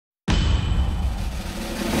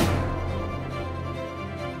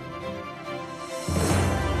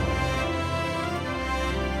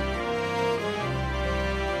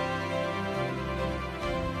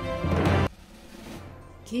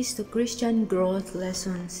Keys to Christian Growth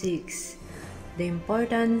Lesson 6: The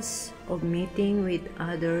Importance of Meeting with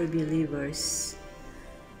Other Believers.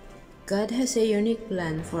 God has a unique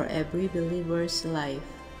plan for every believer's life.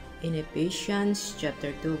 In Ephesians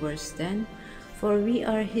chapter 2 verse 10, "For we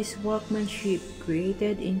are His workmanship,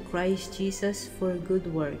 created in Christ Jesus for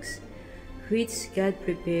good works, which God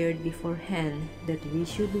prepared beforehand that we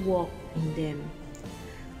should walk in them."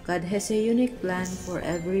 God has a unique plan for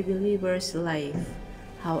every believer's life.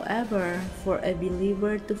 However, for a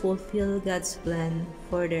believer to fulfill God's plan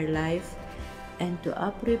for their life and to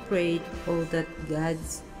appropriate all that God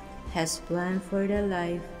has planned for their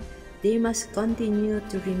life, they must continue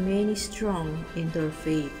to remain strong in their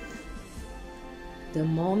faith. The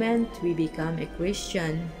moment we become a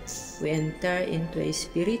Christian, we enter into a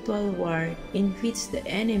spiritual war in which the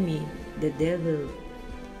enemy, the devil,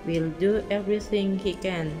 will do everything he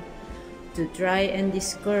can to try and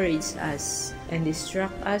discourage us and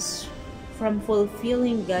distract us from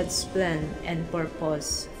fulfilling God's plan and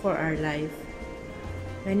purpose for our life.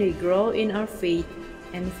 When we grow in our faith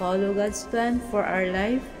and follow God's plan for our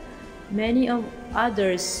life, many of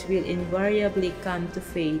others will invariably come to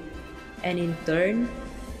faith and in turn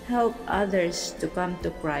help others to come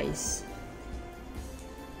to Christ.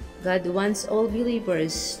 God wants all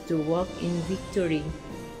believers to walk in victory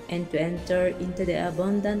and to enter into the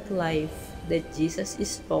abundant life that Jesus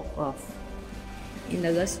spoke of. In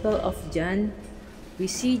the Gospel of John,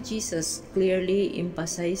 we see Jesus clearly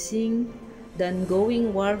emphasizing the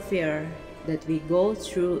ongoing warfare that we go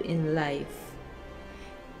through in life.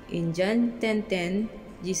 In John 10:10,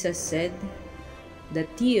 Jesus said, "The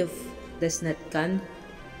thief does not come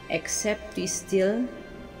except to steal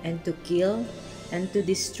and to kill and to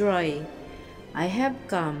destroy. I have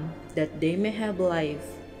come that they may have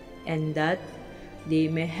life, and that they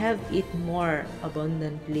may have it more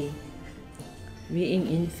abundantly." Being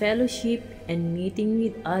in fellowship and meeting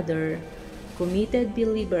with other committed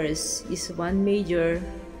believers is one major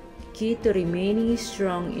key to remaining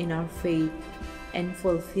strong in our faith and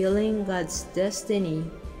fulfilling God's destiny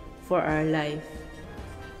for our life.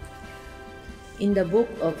 In the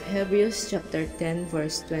book of Hebrews chapter 10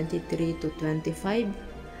 verse 23 to 25,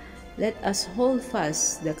 "Let us hold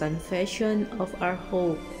fast the confession of our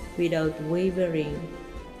hope without wavering,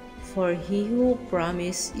 for He who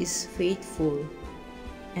promised is faithful.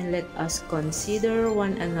 And let us consider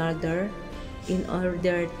one another in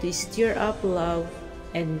order to stir up love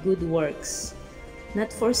and good works,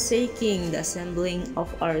 not forsaking the assembling of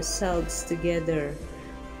ourselves together,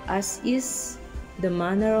 as is the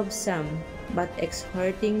manner of some, but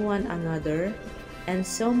exhorting one another, and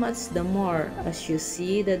so much the more as you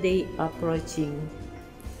see the day approaching."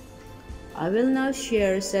 I will now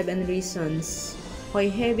share 7 reasons why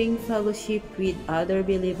having fellowship with other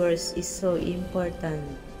believers is so important.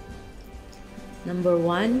 Number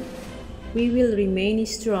 1, we will remain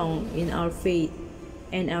strong in our faith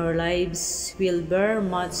and our lives will bear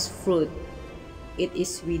much fruit. It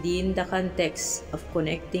is within the context of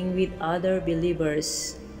connecting with other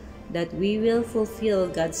believers that we will fulfill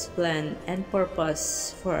God's plan and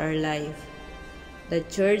purpose for our life. The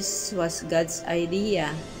church was God's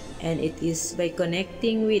idea, and it is by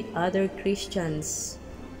connecting with other Christians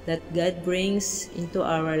that God brings into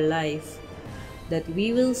our life that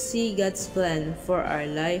we will see God's plan for our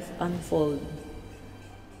life unfold.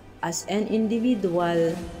 As an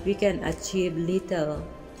individual, we can achieve little,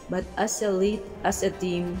 but as a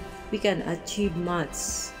team, we can achieve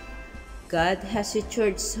much. God has a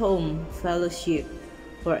church home fellowship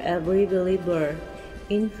for every believer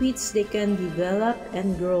in which they can develop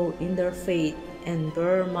and grow in their faith and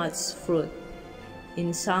bear much fruit.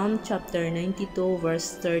 In Psalm chapter 92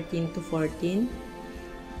 verse 13 to 14,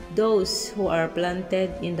 "Those who are planted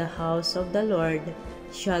in the house of the Lord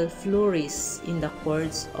shall flourish in the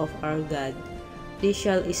courts of our God. They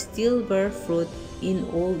shall still bear fruit in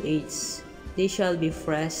old age. They shall be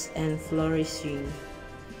fresh and flourishing."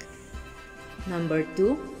 Number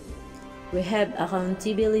 2, we have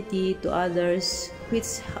accountability to others,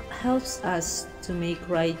 which helps us to make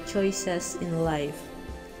right choices in life.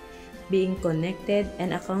 Being connected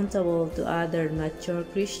and accountable to other mature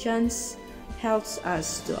Christians helps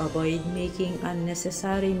us to avoid making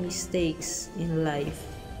unnecessary mistakes in life.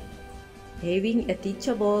 Having a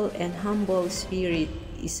teachable and humble spirit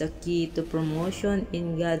is a key to promotion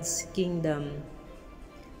in God's kingdom.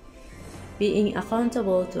 Being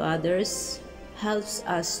accountable to others helps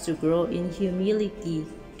us to grow in humility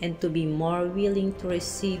and to be more willing to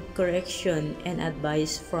receive correction and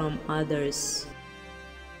advice from others.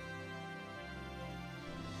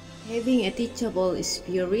 Having a teachable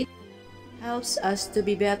spirit helps us to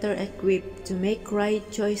be better equipped to make right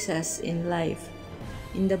choices in life.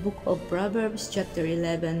 In the book of Proverbs chapter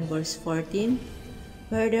 11 verse 14,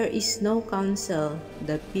 "Where there is no counsel,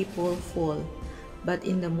 the people fall, but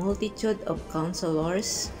in the multitude of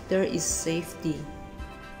counselors there is safety."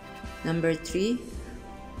 Number 3,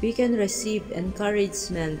 we can receive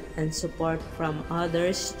encouragement and support from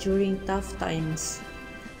others during tough times.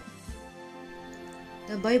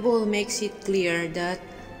 The Bible makes it clear that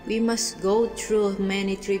we must go through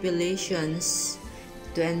many tribulations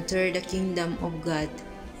to enter the kingdom of God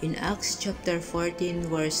in Acts chapter 14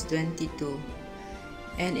 verse 22,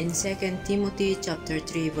 and in 2 Timothy chapter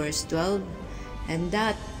 3 verse 12, and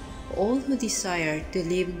that all who desire to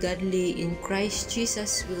live godly in Christ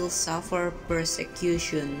Jesus will suffer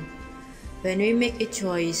persecution. When we make a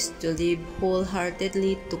choice to live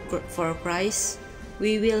wholeheartedly for Christ,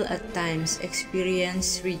 we will at times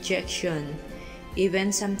experience rejection,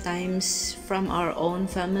 even sometimes from our own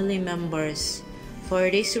family members.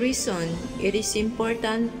 For this reason, it is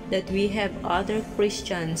important that we have other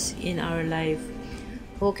Christians in our life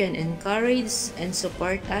who can encourage and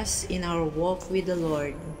support us in our walk with the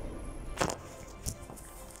Lord.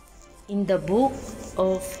 In the book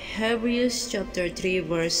of Hebrews chapter 3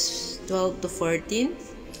 verse 12 to 14,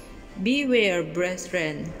 "Beware,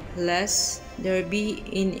 brethren, lest there be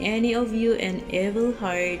in any of you an evil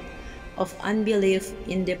heart of unbelief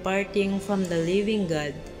in departing from the living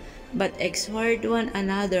God, but exhort one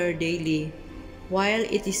another daily, while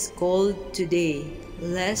it is called today,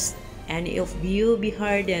 lest any of you be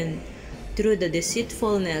hardened through the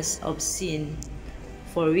deceitfulness of sin.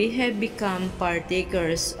 For we have become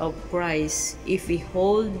partakers of Christ if we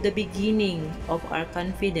hold the beginning of our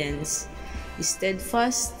confidence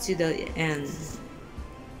steadfast to the end."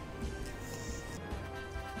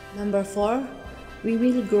 Number 4, we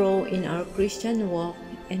will grow in our Christian walk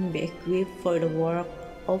and be equipped for the work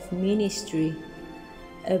of ministry.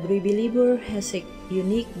 Every believer has a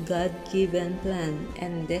unique God-given plan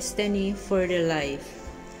and destiny for their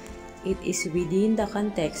life. It is within the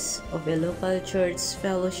context of a local church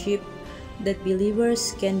fellowship that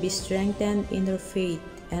believers can be strengthened in their faith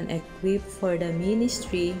and equipped for the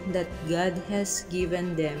ministry that God has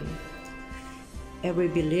given them. Every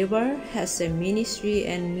believer has a ministry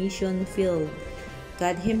and mission field.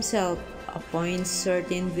 God Himself appoints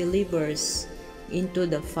certain believers into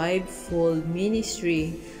the fivefold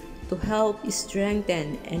ministry to help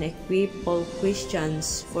strengthen and equip all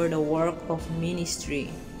Christians for the work of ministry.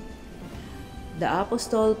 The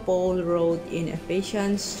Apostle Paul wrote in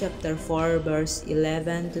Ephesians chapter 4 verse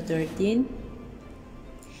 11 to 13,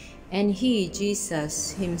 "And He,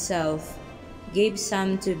 Jesus Himself, gave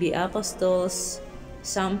some to be apostles,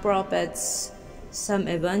 some prophets, some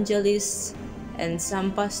evangelists, and some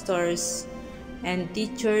pastors and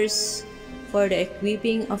teachers for the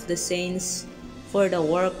equipping of the saints, for the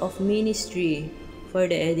work of ministry, for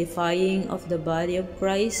the edifying of the body of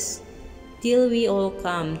Christ, till we all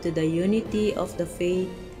come to the unity of the faith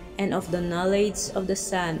and of the knowledge of the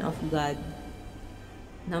Son of God."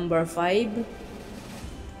 Number 5,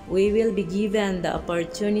 we will be given the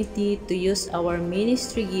opportunity to use our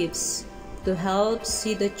ministry gifts to help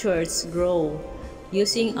see the church grow.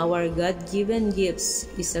 Using our God-given gifts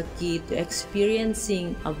is a key to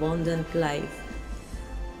experiencing abundant life.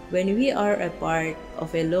 When we are a part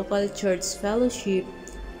of a local church fellowship,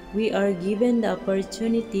 we are given the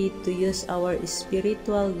opportunity to use our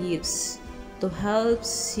spiritual gifts to help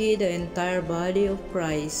see the entire body of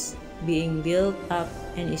Christ being built up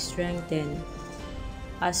and strengthened.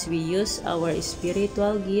 As we use our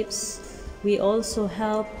spiritual gifts, we also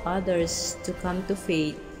help others to come to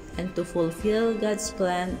faith and to fulfill God's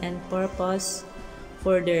plan and purpose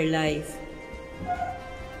for their life.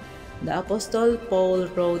 The Apostle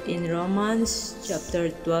Paul wrote in Romans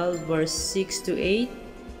chapter 12 verse 6 to 8,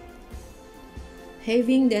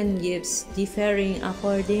 "Having then gifts differing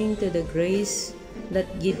according to the grace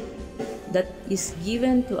that is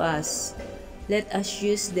given to us, let us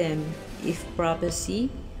use them. If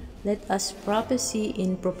prophecy, let us prophesy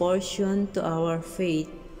in proportion to our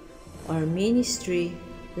faith. Or ministry,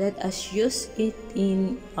 let us use it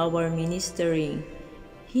in our ministering.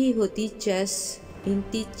 He who teaches, in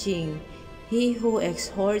teaching. He who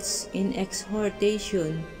exhorts, in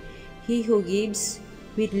exhortation. He who gives,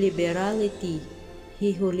 with liberality.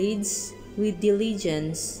 He who leads, with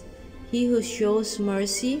diligence. He who shows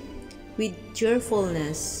mercy, with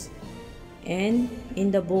cheerfulness." And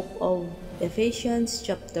in the book of Ephesians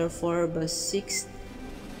chapter 4 verse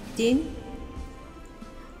 16,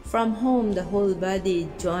 "From whom the whole body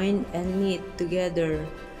joined and knit together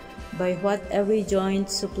by what every joint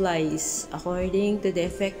supplies, according to the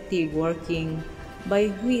effective working by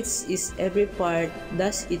which is every part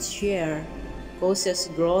does its share, causes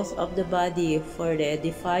growth of the body for the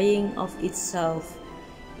edifying of itself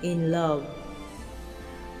in love.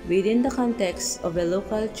 Within the context of a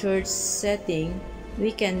local church setting,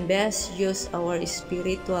 we can best use our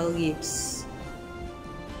spiritual gifts.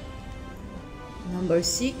 Number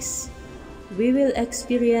 6, we will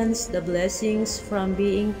experience the blessings from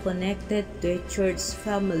being connected to a church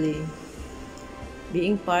family.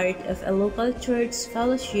 Being part of a local church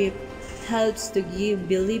fellowship helps to give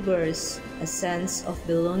believers a sense of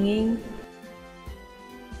belonging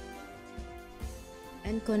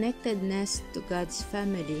and connectedness to God's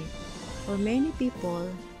family. For many people,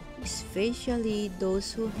 especially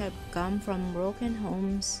those who have come from broken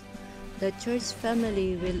homes, the church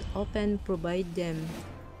family will often provide them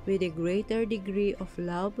with a greater degree of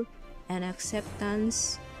love and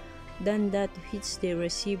acceptance than that which they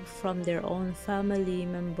receive from their own family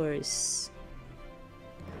members.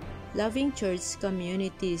 Loving church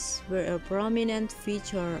communities were a prominent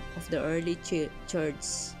feature of the early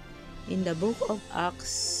church. In the book of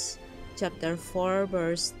Acts, chapter 4,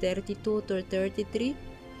 verse 32 to 33,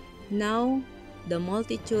 now the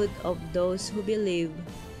multitude of those who believed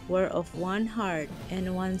were of one heart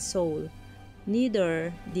and one soul.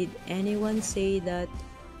 Neither did anyone say that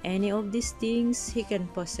any of these things he can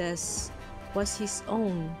possess was his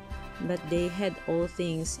own, but they had all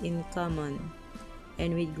things in common.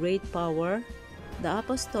 And with great power, the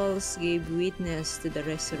apostles gave witness to the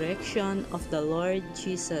resurrection of the Lord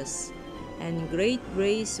Jesus, and great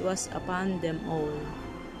grace was upon them all.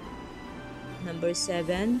 Number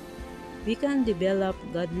 7, we can develop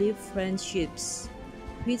godly friendships,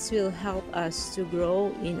 which will help us to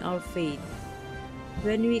grow in our faith.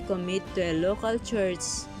 When we commit to a local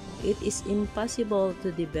church, it is impossible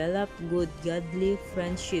to develop good godly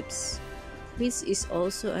friendships, which is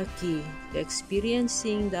also a key to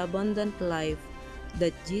experiencing the abundant life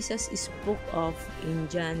that Jesus spoke of in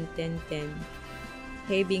John 10:10.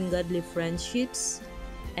 Having godly friendships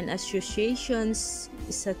and associations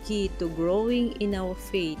is a key to growing in our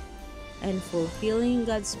faith and fulfilling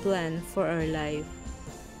God's plan for our life.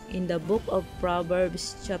 In the book of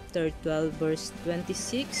Proverbs chapter 12 verse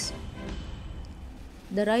 26,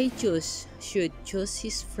 the righteous should choose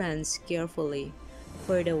his friends carefully,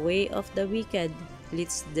 for the way of the wicked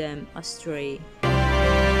leads them astray,